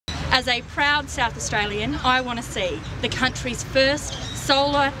As a proud South Australian, I want to see the country's first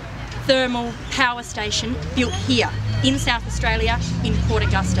solar thermal power station built here in South Australia in Port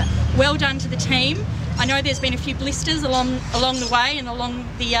Augusta. Well done to the team. I know there's been a few blisters along the way and along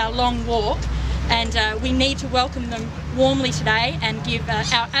the long walk, and we need to welcome them warmly today and give our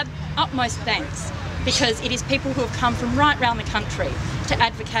utmost thanks, because it is people who have come from right round the country to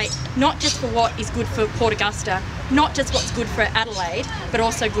advocate not just for what is good for Port Augusta, not just what's good for Adelaide, but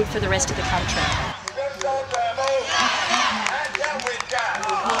also good for the rest of the country.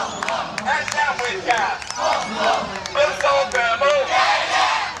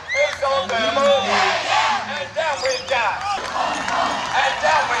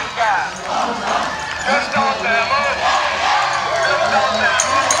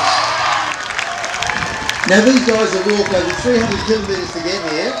 Now these guys have walked over 300 kilometres to get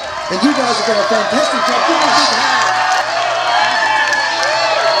here, and you guys have done a fantastic job. Give them a big hand.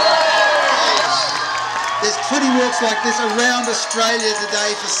 There's 20 works like this around Australia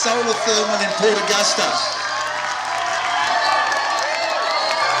today for solar thermal in Port Augusta.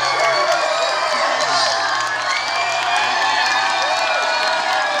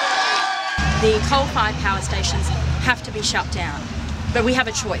 The coal-fired power stations have to be shut down, but we have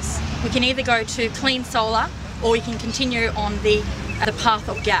a choice. We can either go to clean solar, or we can continue on the path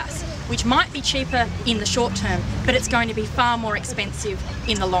of gas, which might be cheaper in the short term, but it's going to be far more expensive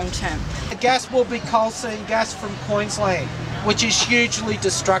in the long term. The gas will be coal seam gas from Queensland, which is hugely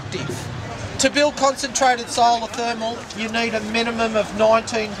destructive. To build concentrated solar thermal, you need a minimum of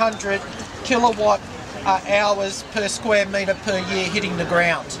 1900 kilowatt hours per square metre per year hitting the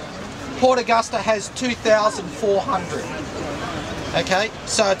ground. Port Augusta has 2,400. Okay,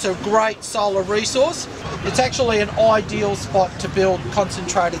 so it's a great solar resource. It's actually an ideal spot to build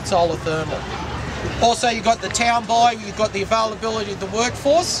concentrated solar thermal. Also, you've got the town buy, you've got the availability of the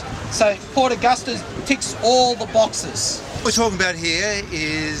workforce. So Port Augusta ticks all the boxes. What we're talking about here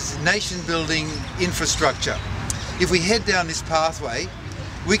is nation building infrastructure. If we head down this pathway,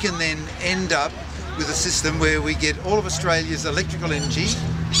 we can then end up with a system where we get all of Australia's electrical energy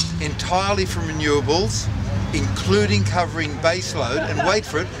entirely from renewables, including covering base load, and wait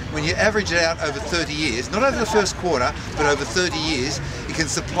for it, when you average it out over 30 years, not over the first quarter, but over 30 years, it can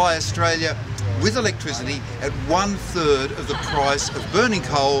supply Australia with electricity at 1/3 of the price of burning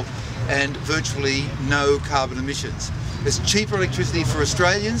coal and virtually no carbon emissions. It's cheaper electricity for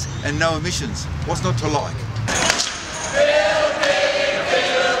Australians and no emissions. What's not to like?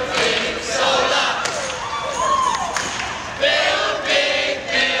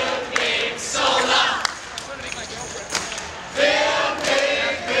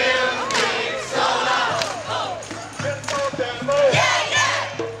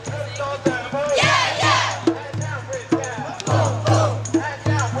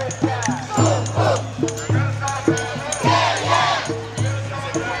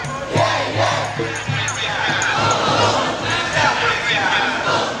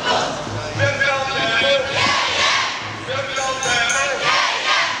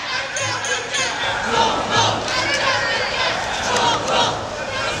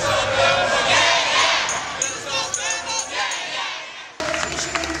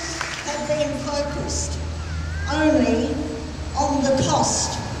 Only on the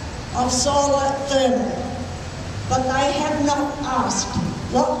cost of solar thermal, but they have not asked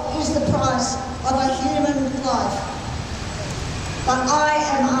what is the price of a human life. But I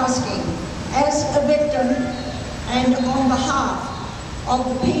am asking, as a victim and on behalf of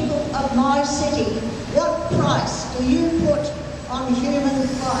the people of my city, what price do you put on human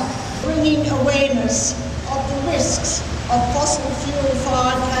life? Bringing awareness of the risks of fossil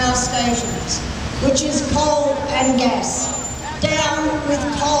fuel-fired power stations, which is coal and gas. Down with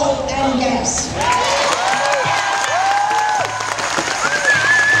coal and gas.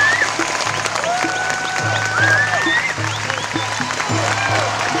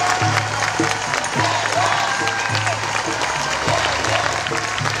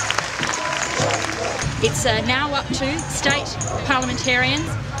 It's now up to state parliamentarians,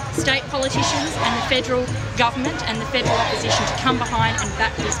 state politicians and the federal government and the federal opposition to come behind and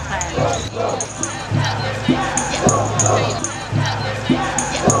back this plan.